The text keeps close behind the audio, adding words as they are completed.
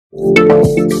Hello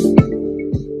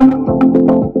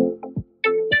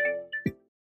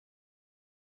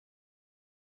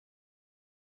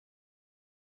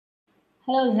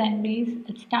Zenbeez,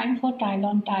 it's time for Tile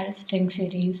on Tile String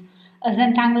Series, a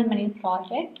Zentangle Mini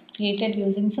Project created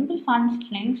using simple fun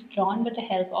strings drawn with the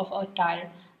help of a tile.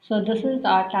 So this is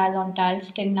our Tile on Tile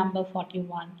string number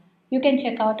 41. You can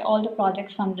check out all the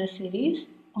projects from this series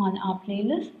on our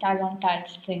playlist Tile on Tile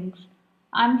Strings.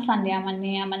 I'm Sandhya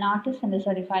Manne. I'm an artist and a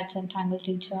certified Zentangle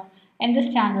teacher. In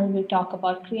this channel, we talk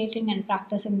about creating and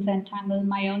practicing Zentangle,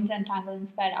 my own Zentangle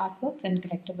inspired artworks and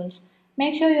collectibles.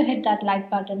 Make sure you hit that like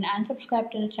button and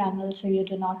subscribe to the channel so you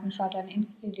do not miss out on any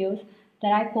videos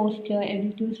that I post here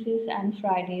every Tuesdays and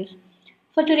Fridays.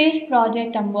 For today's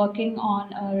project, I'm working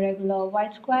on a regular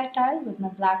white square tile with my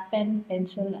black pen,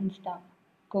 pencil, and stub.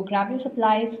 Go grab your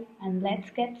supplies and let's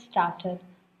get started.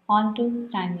 On to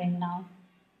tangling now.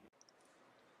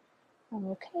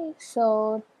 Okay,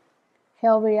 so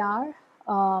here we are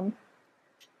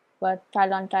with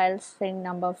tile on tile string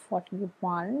number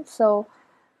 41. So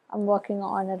I'm working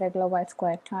on a regular white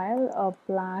square tile, a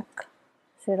black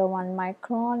 01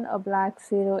 micron, a black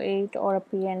 08 or a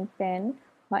PN pen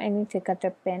or any thicker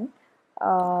tip pen,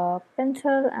 a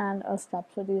pencil and a stub.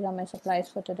 So these are my supplies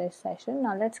for today's session.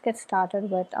 Now let's get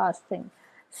started with our string.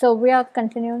 So we are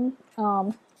continuing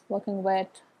working with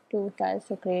two tiles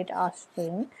to create our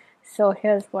string. So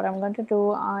here's what I'm going to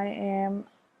do. I am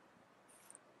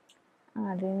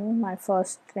adding my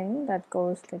first string that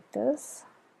goes like this.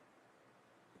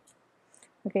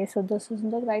 Okay, so this is in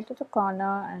the right of the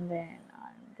corner, and then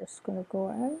I'm just going to go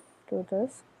and do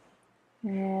this,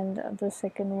 and the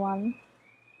second one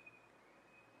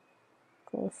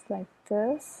goes like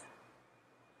this,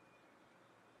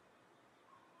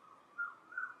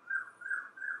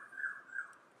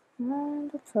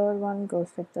 and the third one goes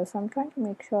like this. I'm trying to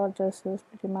make sure this is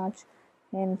pretty much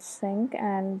in sync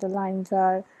and the lines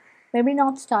are maybe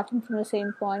not starting from the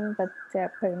same point, but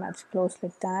they're pretty much close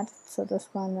like that. So this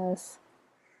one is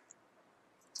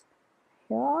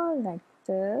here like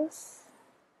this.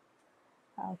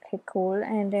 Okay, cool.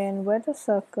 And then with the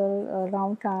circle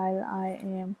round tile, I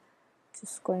am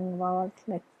just going about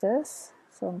like this.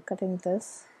 So I'm cutting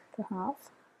this to half.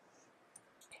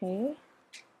 Okay.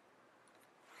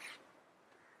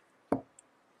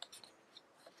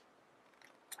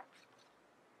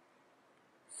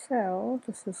 So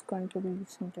this is going to be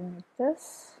something like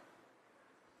this.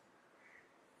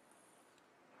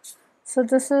 So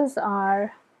this is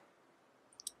our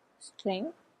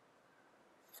string.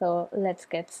 So let's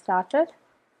get started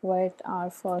with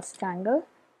our first tangle,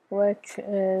 which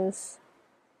is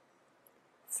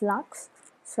Flux.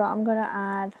 So I'm gonna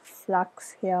add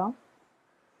Flux here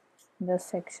in this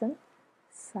section.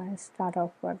 So I start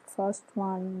off with first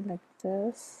one like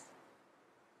this.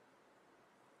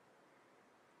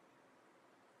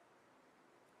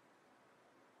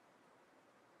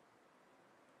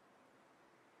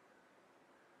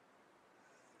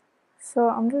 So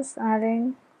I'm just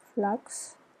adding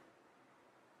Flux.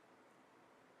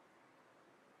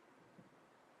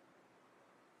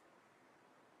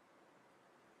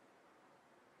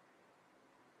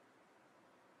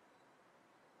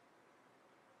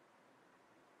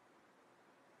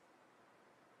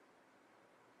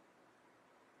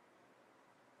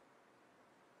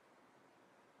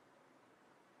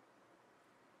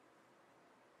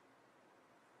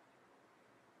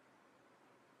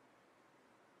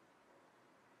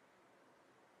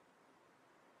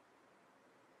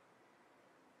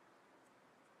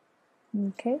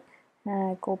 Okay,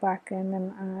 and I go back in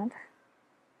and add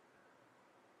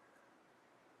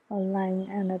a line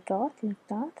and a dot like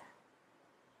that.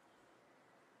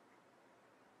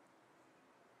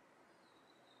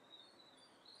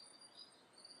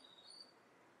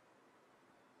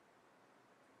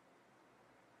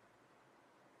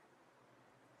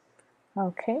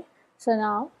 Okay, so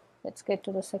now let's get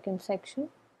to the second section.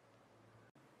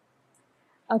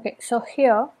 Okay, so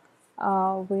here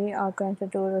we are going to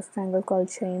do this tangle called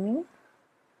chaining,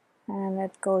 and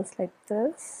it goes like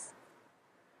this.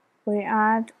 We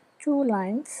add two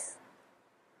lines.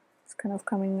 It's kind of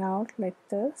coming out like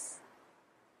this.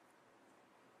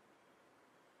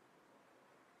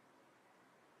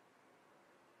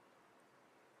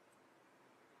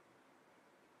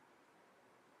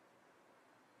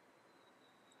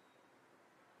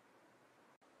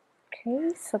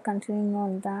 Okay, so continuing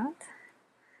on that.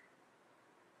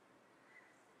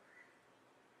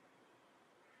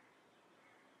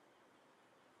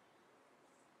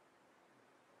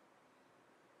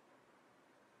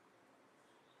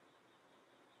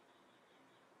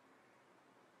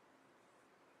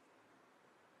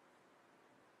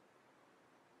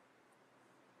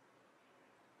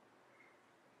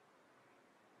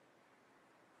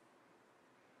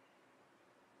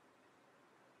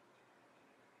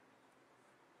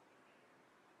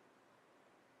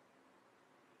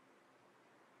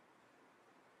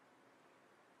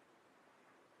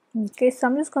 Okay, so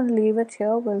I'm just going to leave it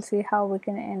here. We'll see how we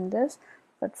can end this.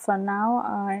 But for now,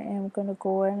 I am going to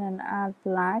go in and add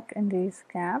black in these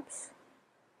gaps.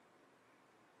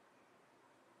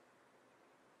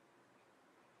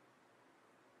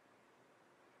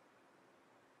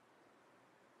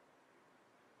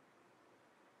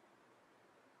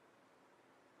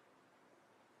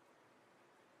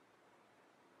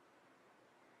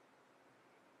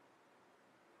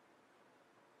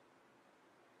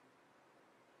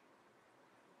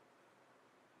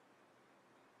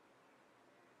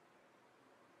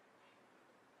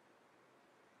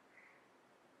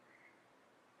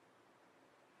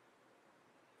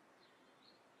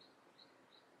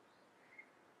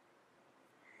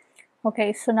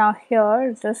 Okay, so now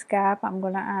here, this gap, I'm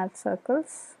going to add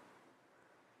circles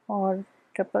or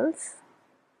triples.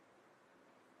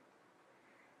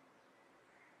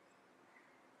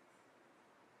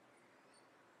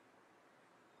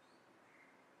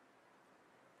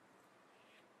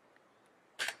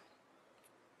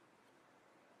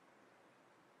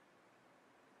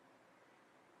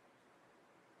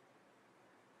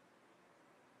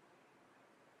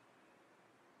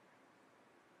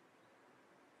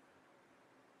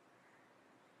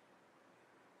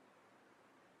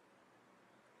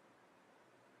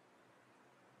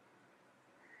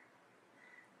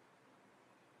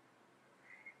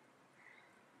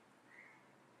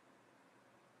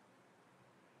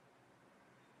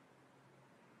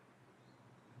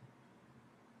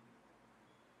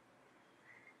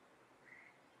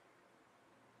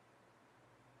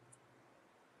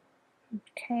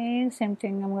 Okay, same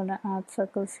thing, I'm going to add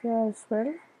circles here as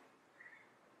well.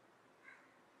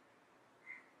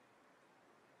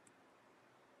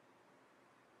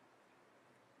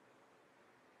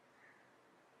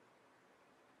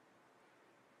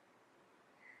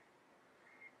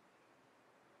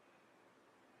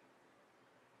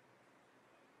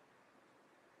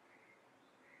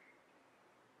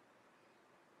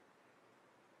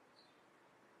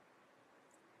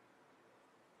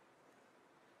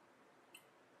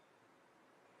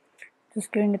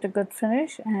 Just giving it a good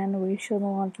finish, and we should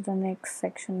move on to the next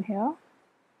section here.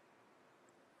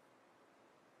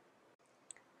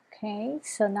 Okay,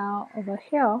 so now over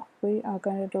here we are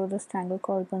going to do this tangle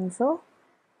called Bunzo.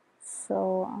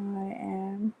 So I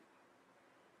am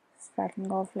starting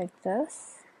off like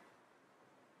this.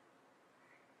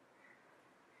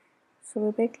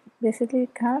 So we basically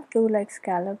kind of do like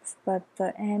scallops, but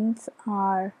the ends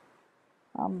are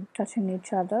touching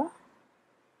each other.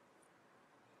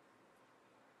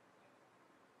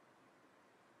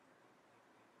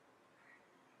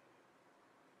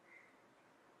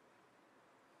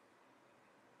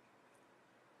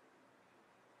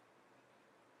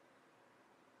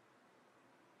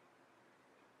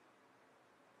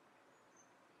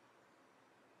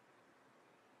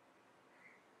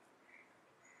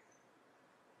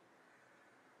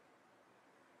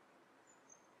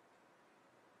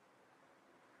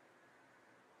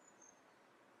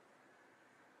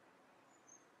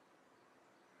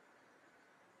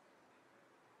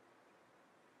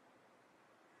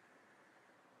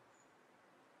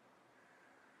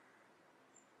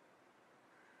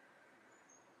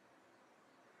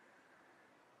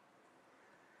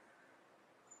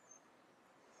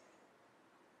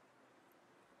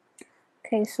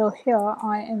 Okay, so here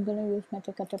I am going to use my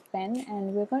cutter pen,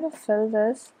 and we're going to fill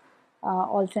this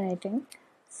alternating.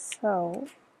 So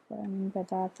what I mean by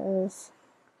that is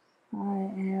I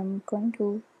am going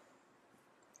to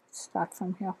start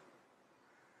from here.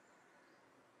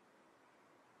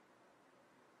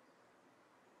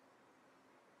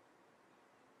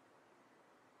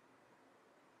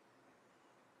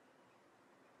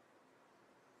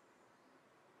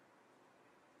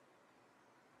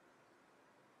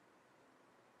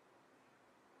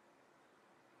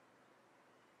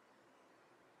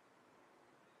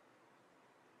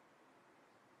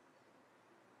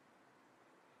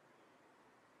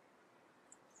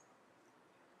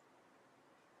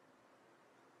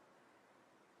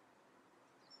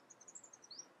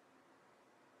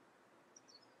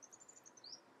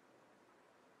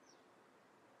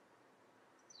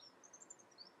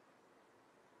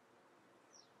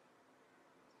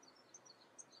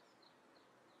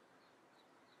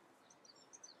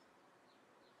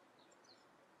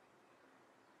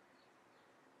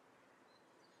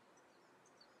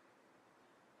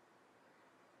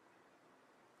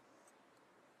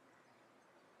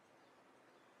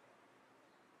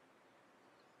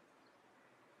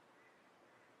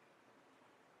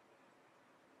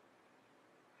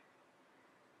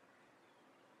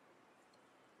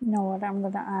 You know what, I'm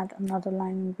going to add another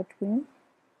line in between.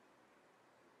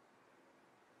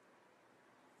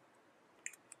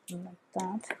 like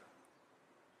that.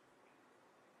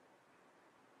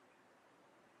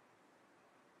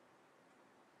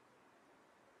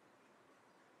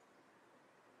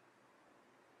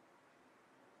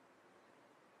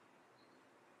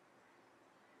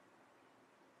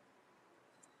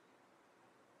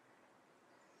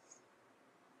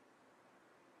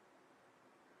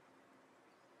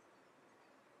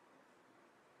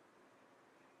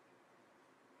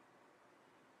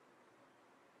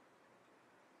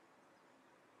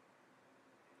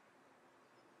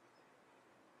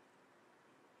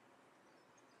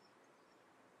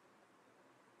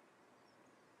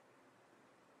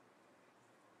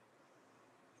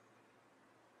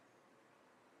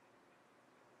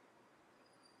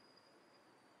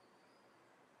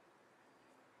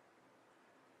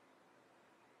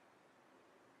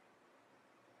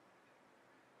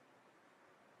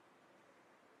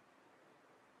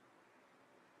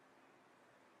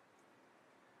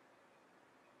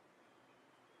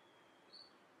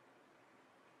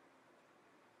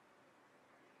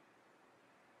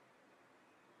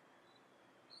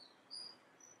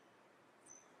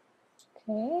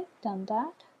 Okay, done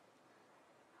that.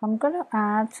 I'm going to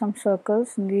add some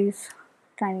circles in these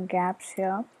tiny gaps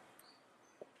here.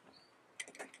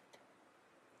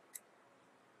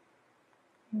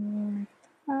 Like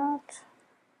that.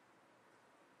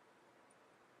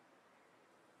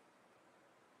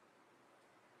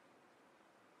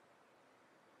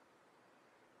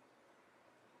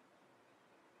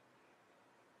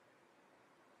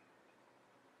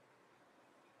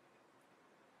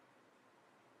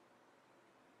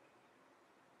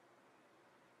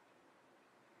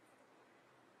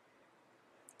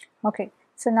 Okay,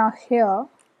 so now here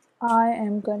I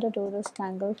am going to do this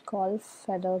tangle called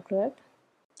feather grid.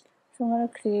 So I'm going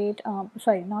to create,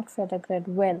 sorry, not feather grid,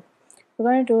 well.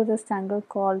 We're going to do this tangle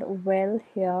called well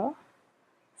here.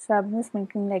 So I'm just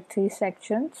making like 3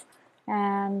 sections,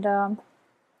 and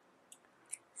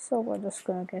so we're just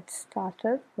going to get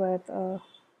started with a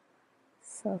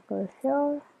circle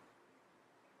here.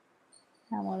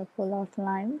 I'm going to pull out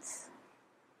lines.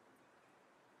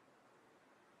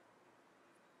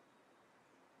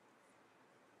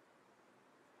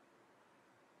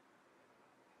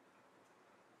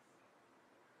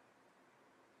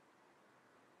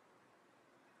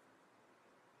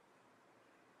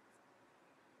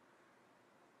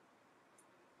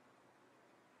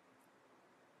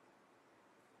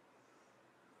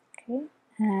 Okay,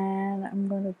 and I'm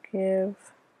going to give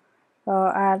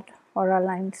add aura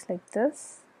lines like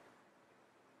this.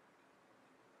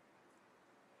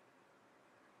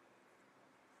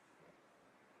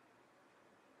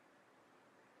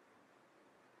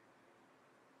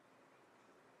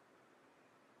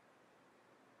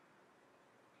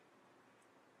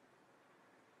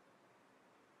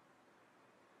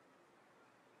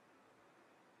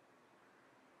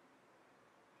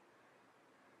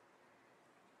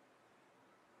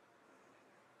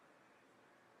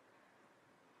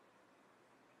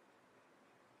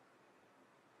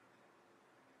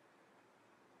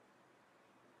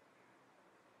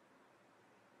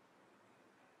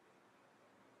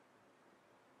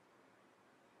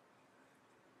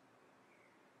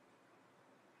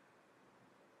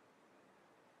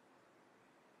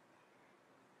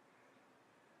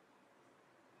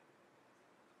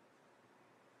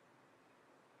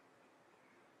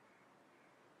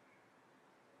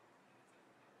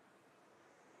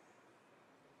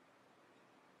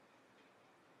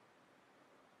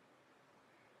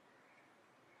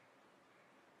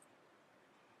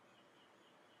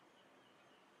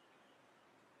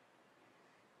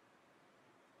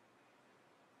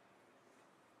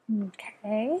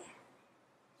 Okay,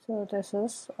 so this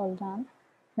is all done.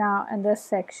 Now in this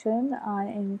section I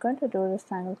am going to do this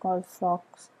tangle called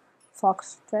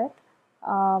Foxtrout.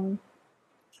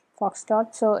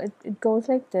 Foxtrot. So it goes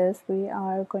like this. We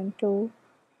are going to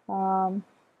pull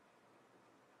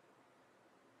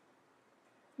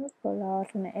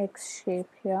out an X shape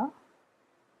here,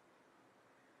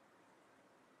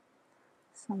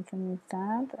 something like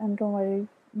that. And don't worry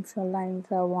if your lines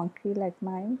are wonky like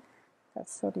mine,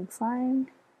 that's totally fine.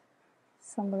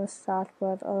 So I'm going to start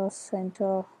with a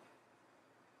center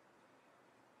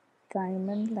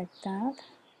diamond like that.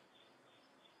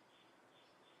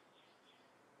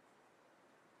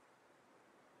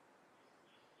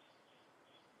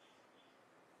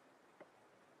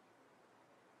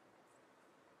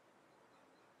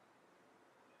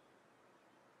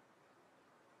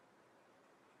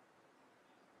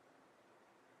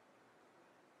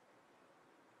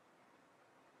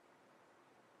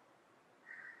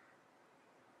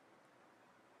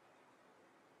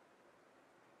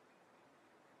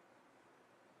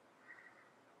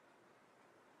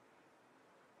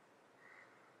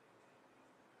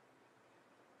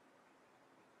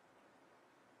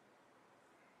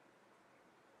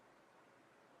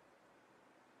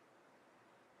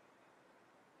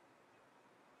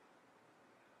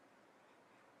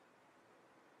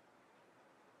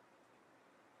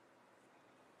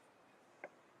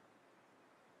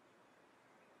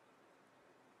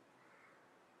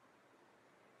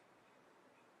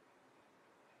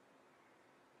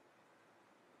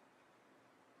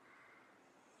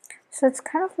 So it's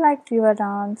kind of like river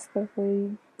dance, but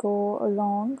we go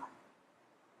along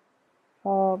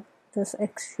this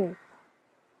X shape.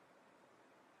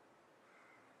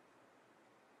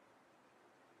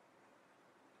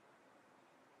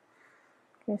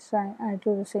 Okay, so I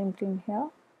do the same thing here.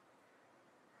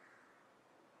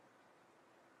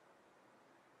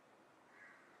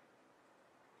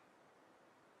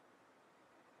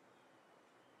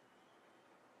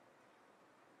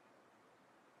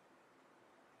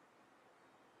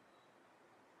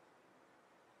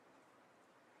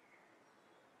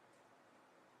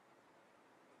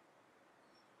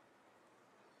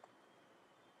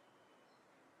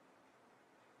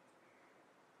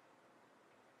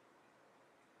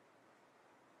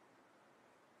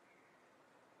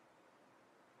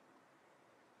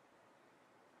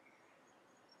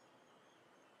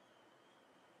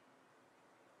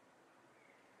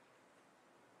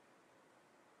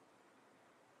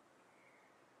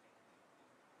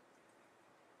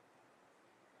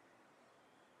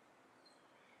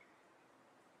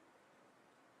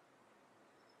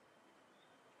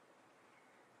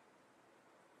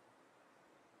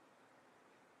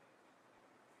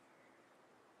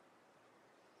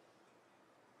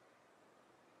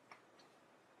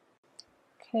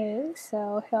 Okay,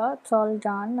 so here it's all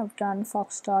done. I've done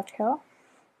Foxtrot here.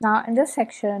 Now in this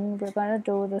section, we're going to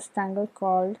do this tangle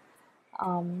called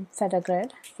feather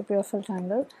grid, the beautiful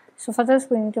tangle. So for this,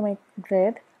 we need to make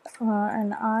grid,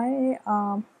 and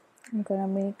I'm going to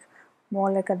make more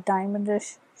like a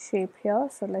diamondish shape here.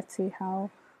 So let's see how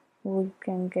we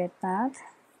can get that.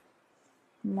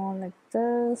 More like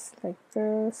this, like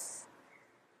this.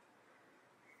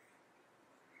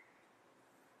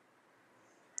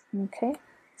 Okay,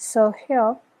 so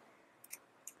here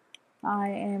I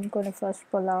am going to first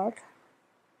pull out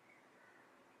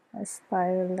a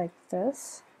spiral like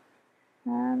this,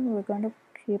 and we're going to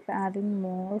keep adding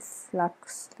more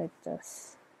flux like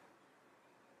this.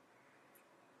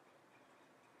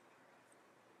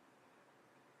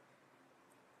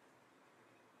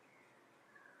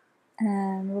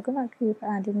 And we're going to keep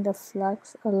adding the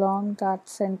flux along that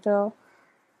center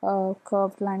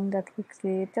curved line that we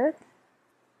created.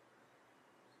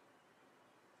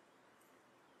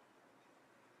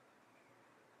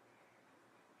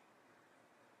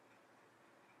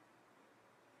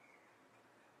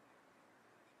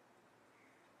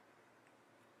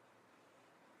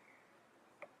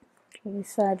 Okay,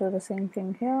 so I do the same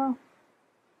thing here.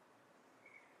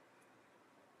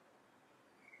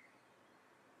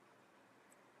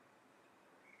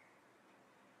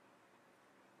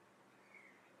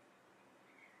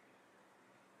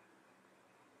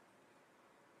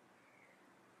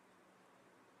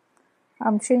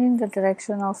 I'm changing the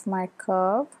direction of my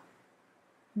curve.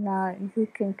 Now you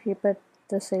can keep it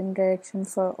the same direction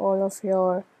for all of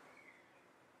your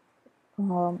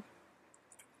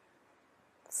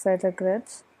feather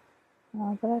grids.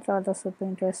 But I thought this would be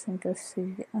interesting to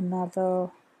see another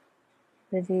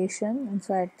variation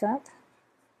inside that.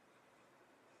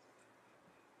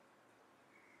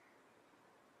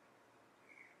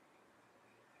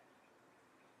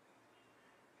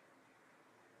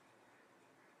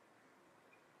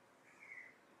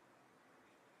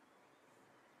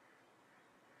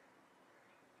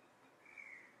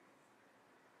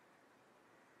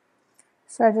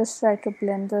 So I just try to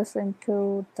blend this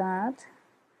into that.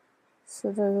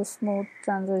 So there's a smooth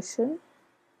transition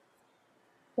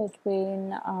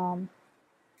between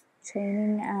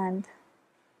chaining and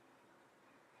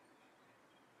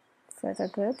feather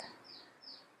grid.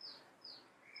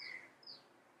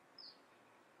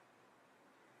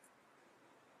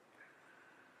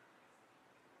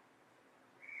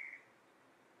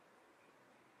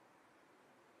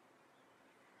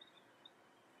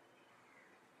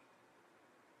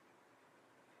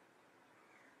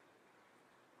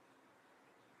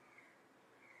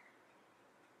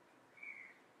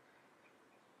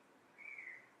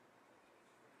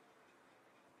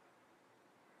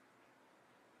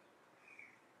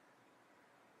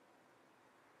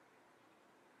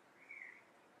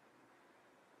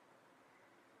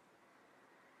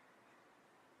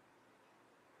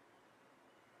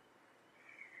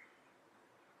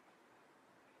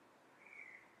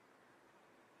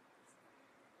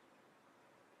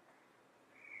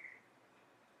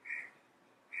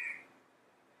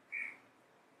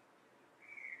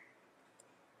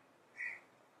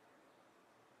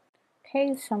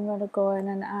 Okay, so I'm going to go in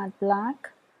and add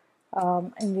black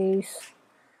in these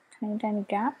tiny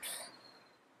gaps.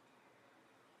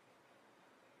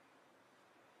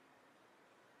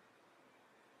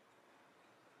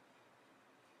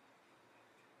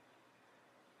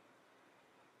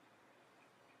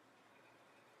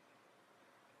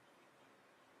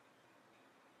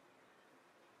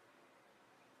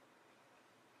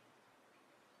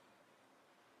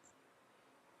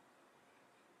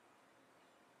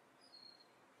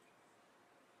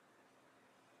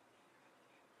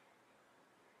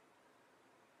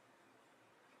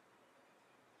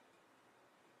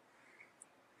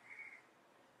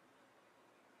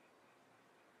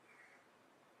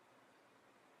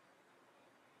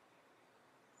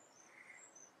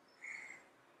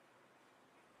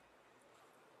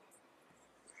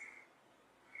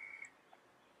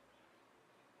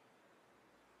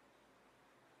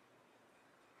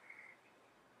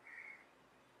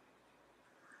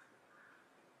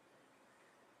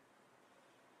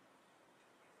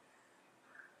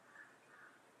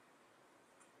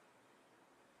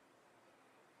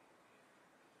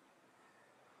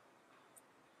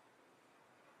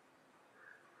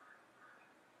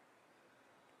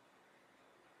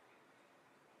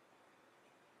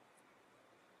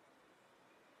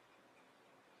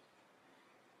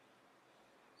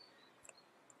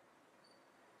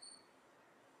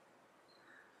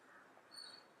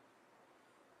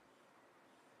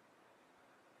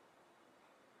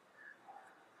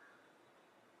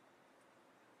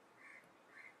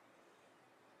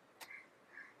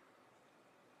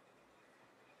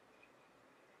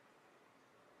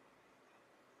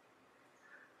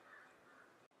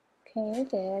 Okay,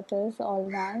 there it is, all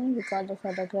done. We got the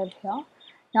feather grid here.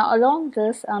 Now along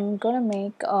this, I'm gonna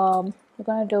make, we're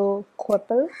gonna do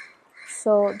Quipple.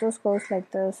 So this goes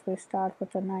like this. We start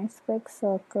with a nice big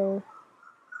circle,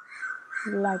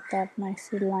 like that,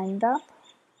 nicely lined up.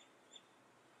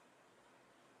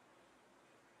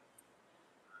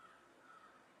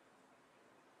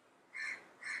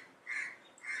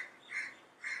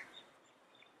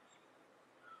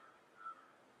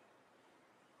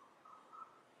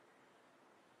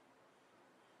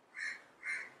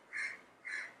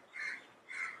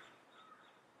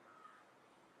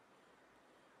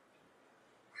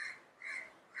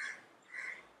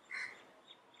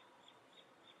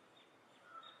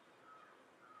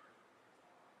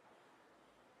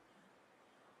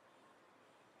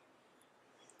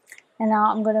 And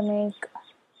now I'm gonna make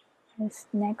this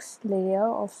next layer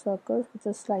of circles, which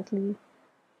is slightly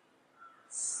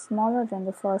smaller than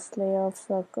the first layer of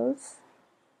circles.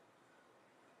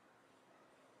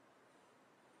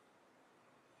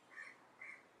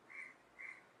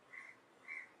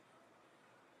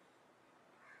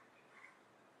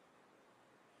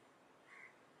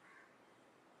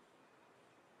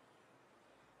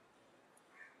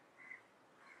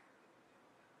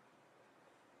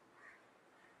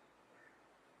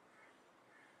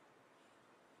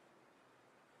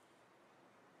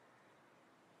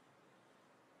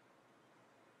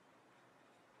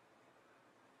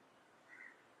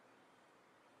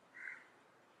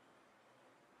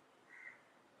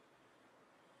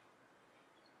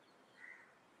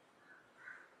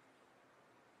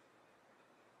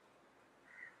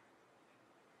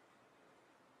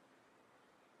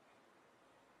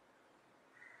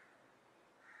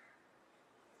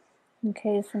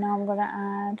 Okay, so now I'm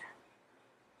gonna add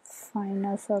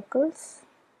finer circles.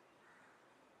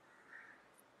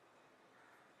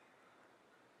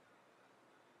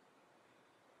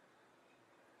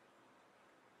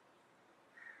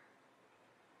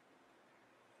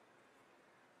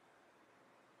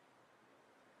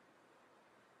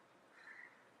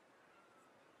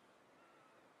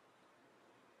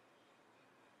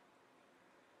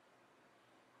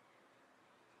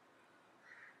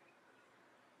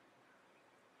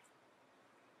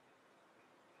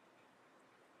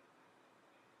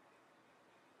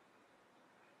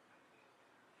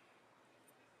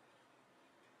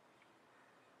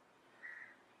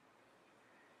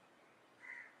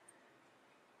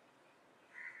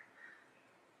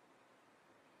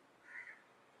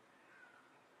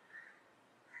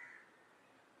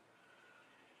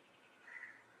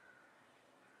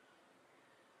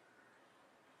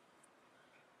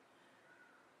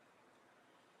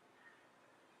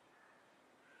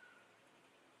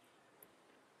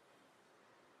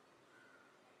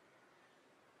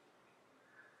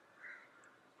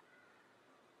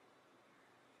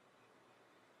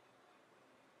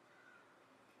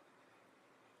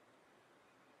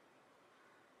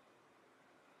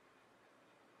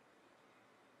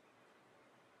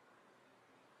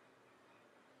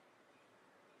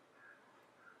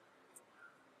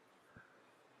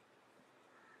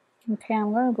 Okay,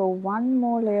 I'm gonna go one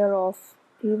more layer of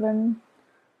even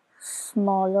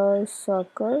smaller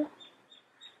circle.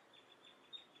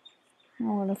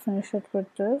 I'm gonna finish it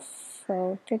with this,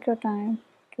 so take your time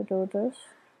to do this.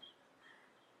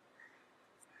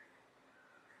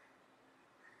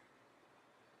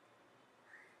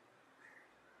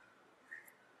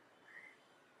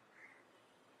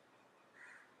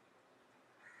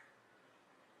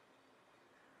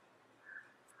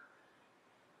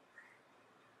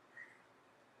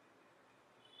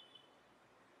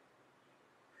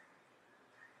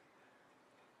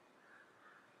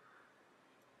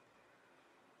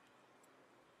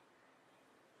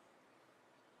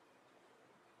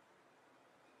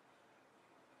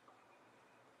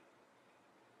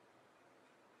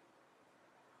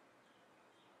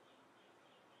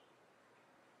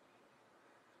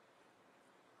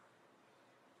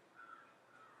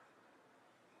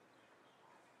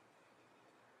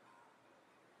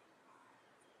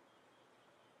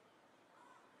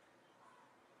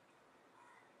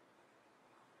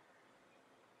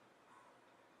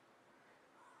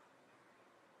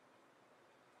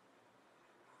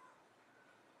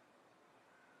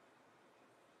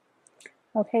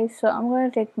 Okay, so I'm gonna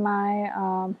take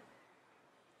my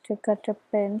thicker tip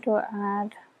pen to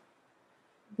add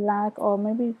black, or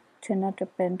maybe thinner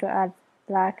tip pen to add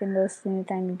black in those teeny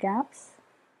tiny gaps.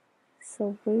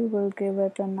 So we will give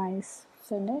it a nice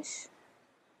finish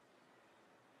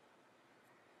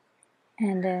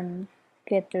and then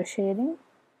get the shading.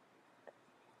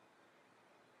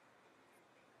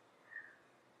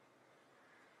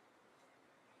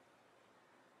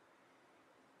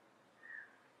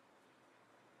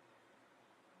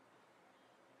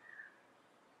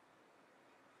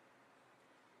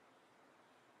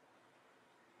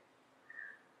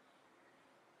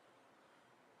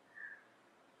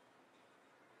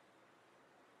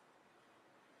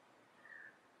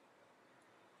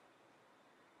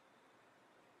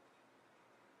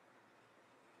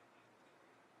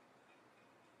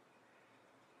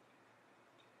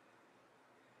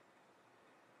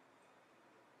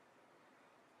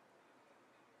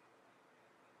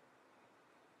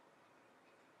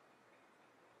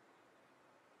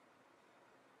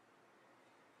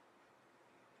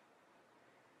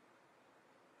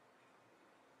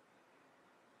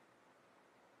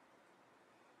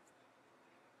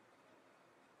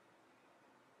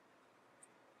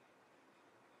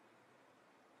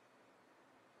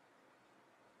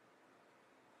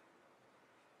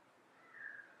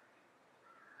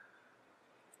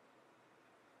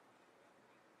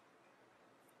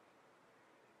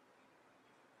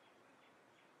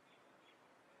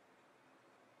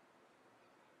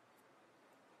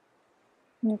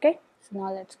 Okay, so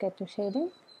now let's get to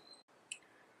shading.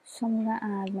 So I'm gonna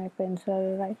add my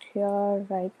pencil right here,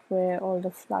 right where all the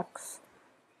flux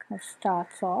kind of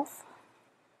starts off.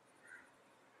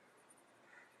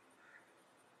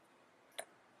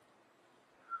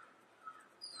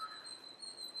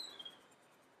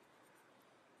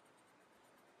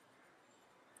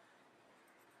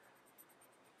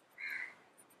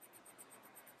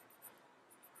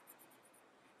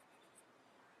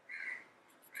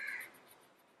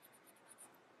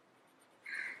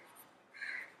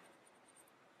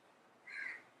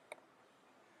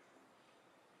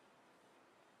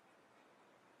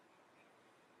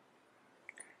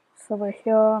 So over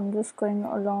here, I'm just going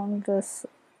along this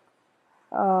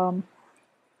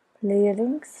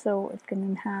layering so it can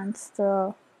enhance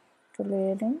the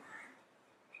layering.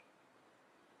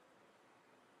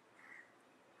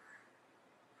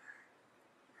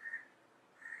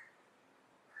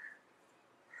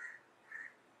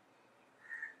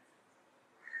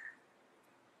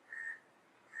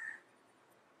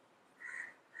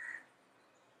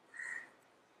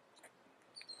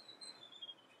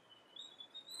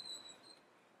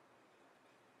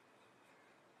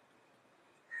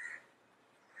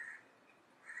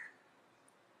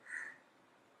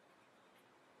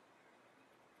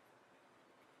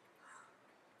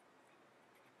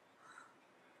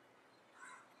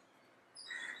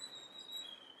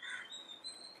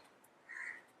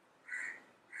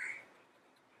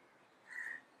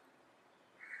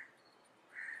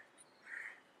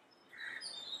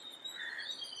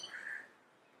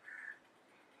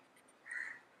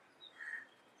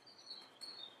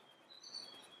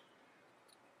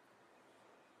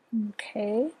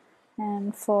 Okay,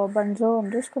 and for Bunzo, I'm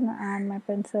just gonna add my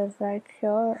pencil right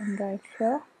here and right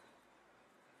here.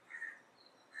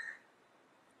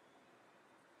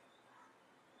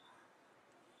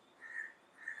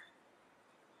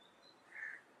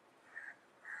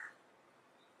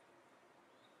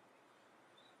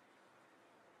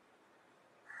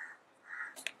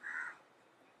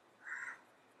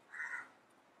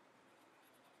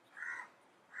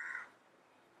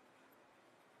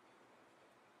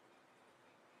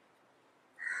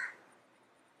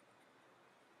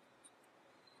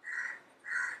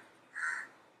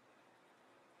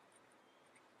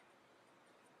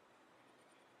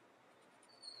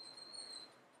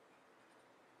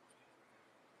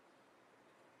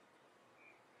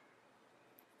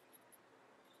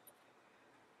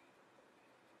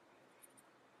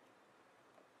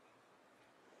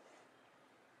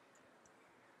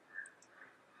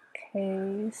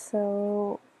 Okay,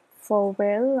 so for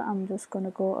will, I'm just going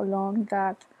to go along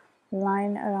that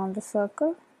line around the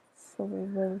circle. So we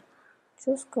will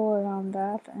just go around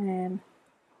that and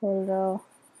hold the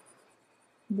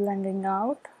blending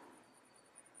out.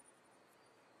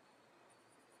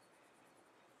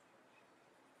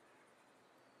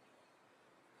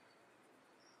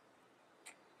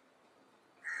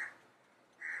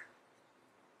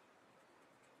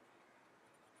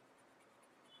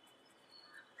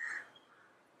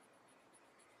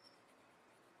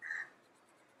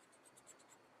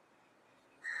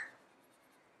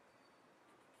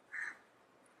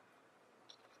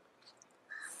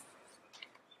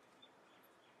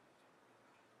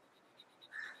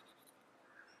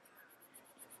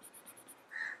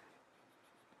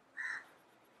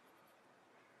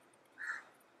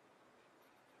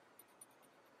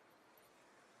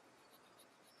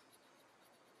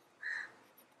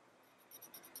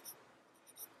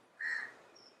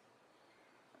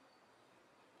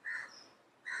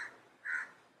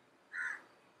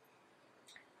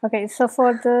 Okay, so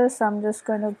for this, I'm just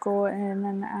going to go in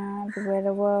and add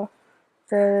wherever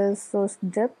there's those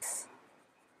dips,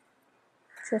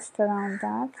 just around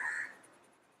that.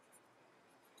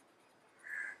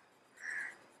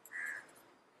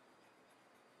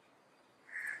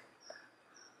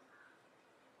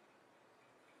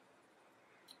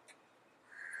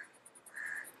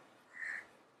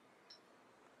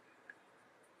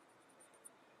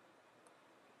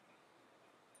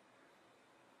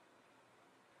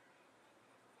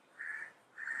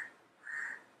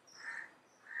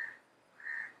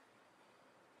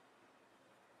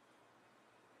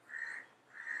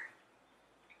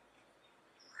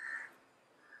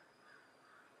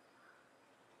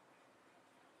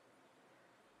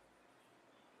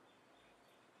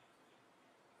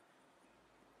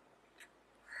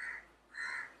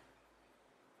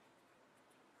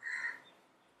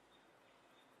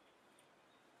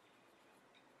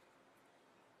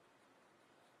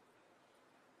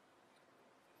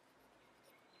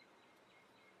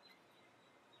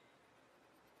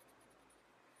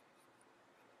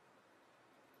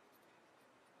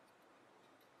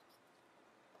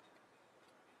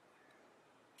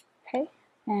 Okay,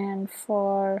 and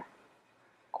for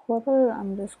Quipple,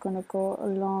 I'm just going to go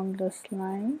along this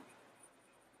line.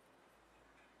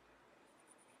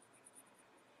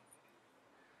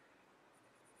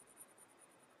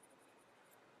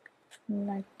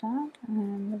 Like that,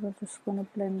 and we're just going to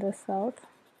blend this out.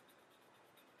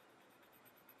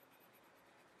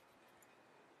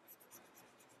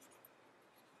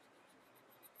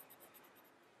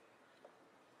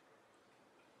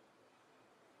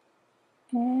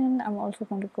 And I'm also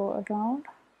going to go around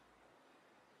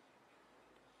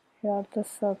here the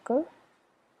circle.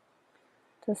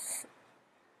 This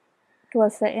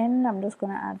towards the end, I'm just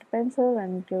going to add the pencil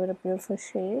and give it a beautiful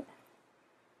shade.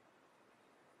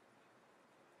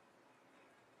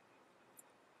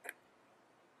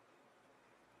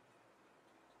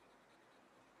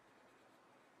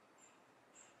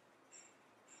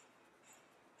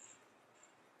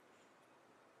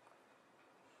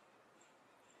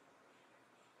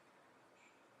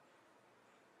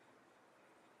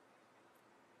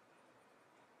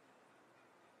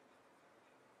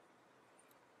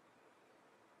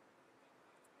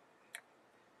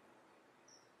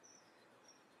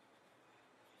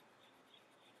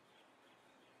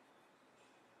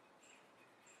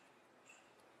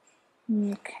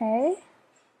 Okay,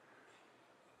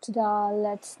 ta-da,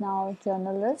 let's now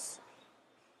journal this.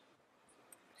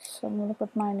 So I'm going to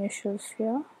put my initials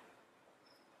here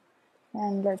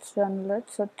and let's journal it.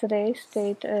 So today's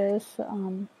date is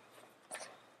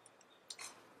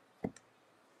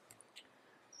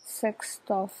 6th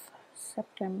of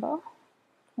September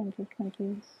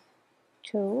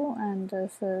 2022, and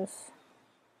this is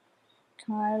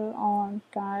tile on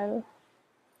tile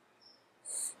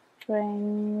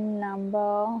string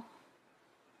number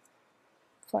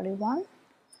 41.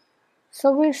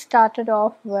 So we started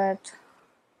off with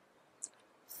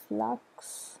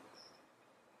Flux,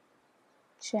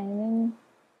 chaining,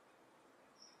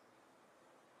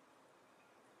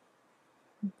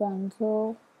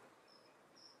 Bunzo,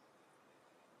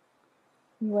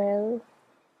 well,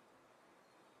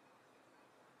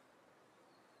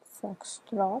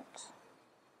 Foxtrout,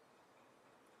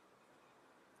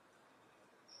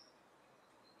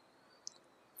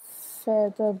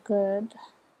 feather good,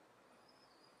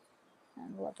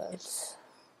 and what else?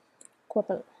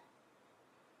 Quipple.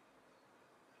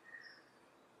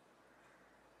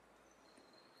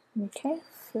 Okay,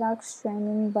 Flux,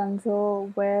 Training,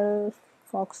 Bunzo, Well,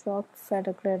 Foxtrot,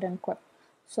 Feather Grid, and Quip.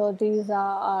 So these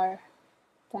are our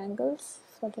tangles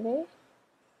for today,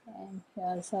 and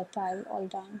here's our tile all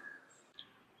done.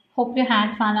 Hope you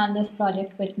had fun on this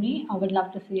project with me. I would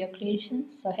love to see your creations.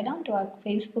 So head on to our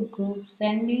Facebook group,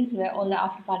 Zenbeez, where all the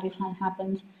after party fun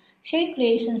happens. Share your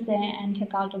creations there and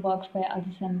check out the works by other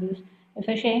Zenbeez. If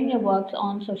you're sharing your works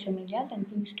on social media, then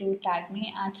please do tag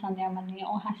me at Sandhya Manne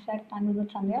or hashtag Tangle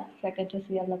with Sandhya, so I get to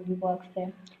see your lovely works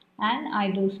there. And I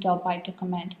do stop by to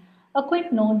comment. A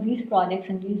quick note, these projects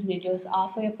and these videos are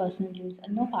for your personal use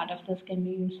and no part of this can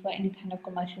be used for any kind of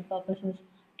commercial purposes.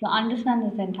 To understand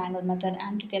the Zentangle method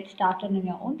and to get started in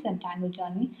your own Zentangle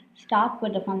journey, start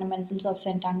with the fundamentals of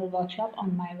Zentangle workshop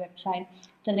on my website.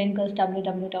 The link is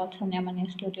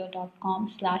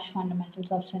www.sandhyamannestudio.com/fundamentals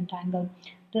of Zentangle.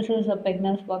 This is a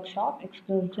beginner's workshop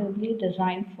exclusively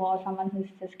designed for someone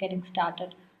who's just getting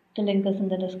started. The link is in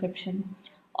the description.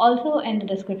 Also in the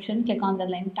description, click on the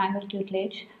link Tangle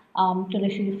Tutelage to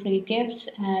receive free gifts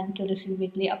and to receive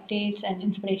weekly updates and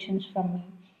inspirations from me.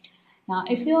 Now,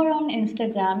 if you're on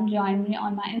Instagram, join me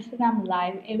on my Instagram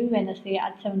live every Wednesday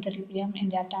at 7:30 p.m.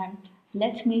 India time.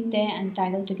 Let's meet there and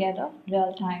tangle together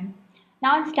real time.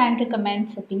 Now it's time to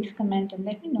comment, so please comment and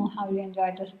let me know how you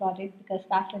enjoyed this project because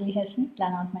that really helps me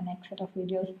plan out my next set of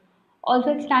videos.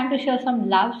 Also, it's time to show some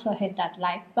love, so hit that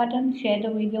like button, share the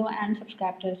video, and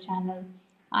subscribe to the channel.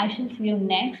 I shall see you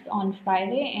next on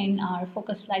Friday in our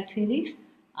Focus Light series.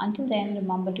 Until then,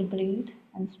 remember to breathe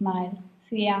and smile.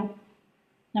 See ya.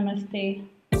 Namaste.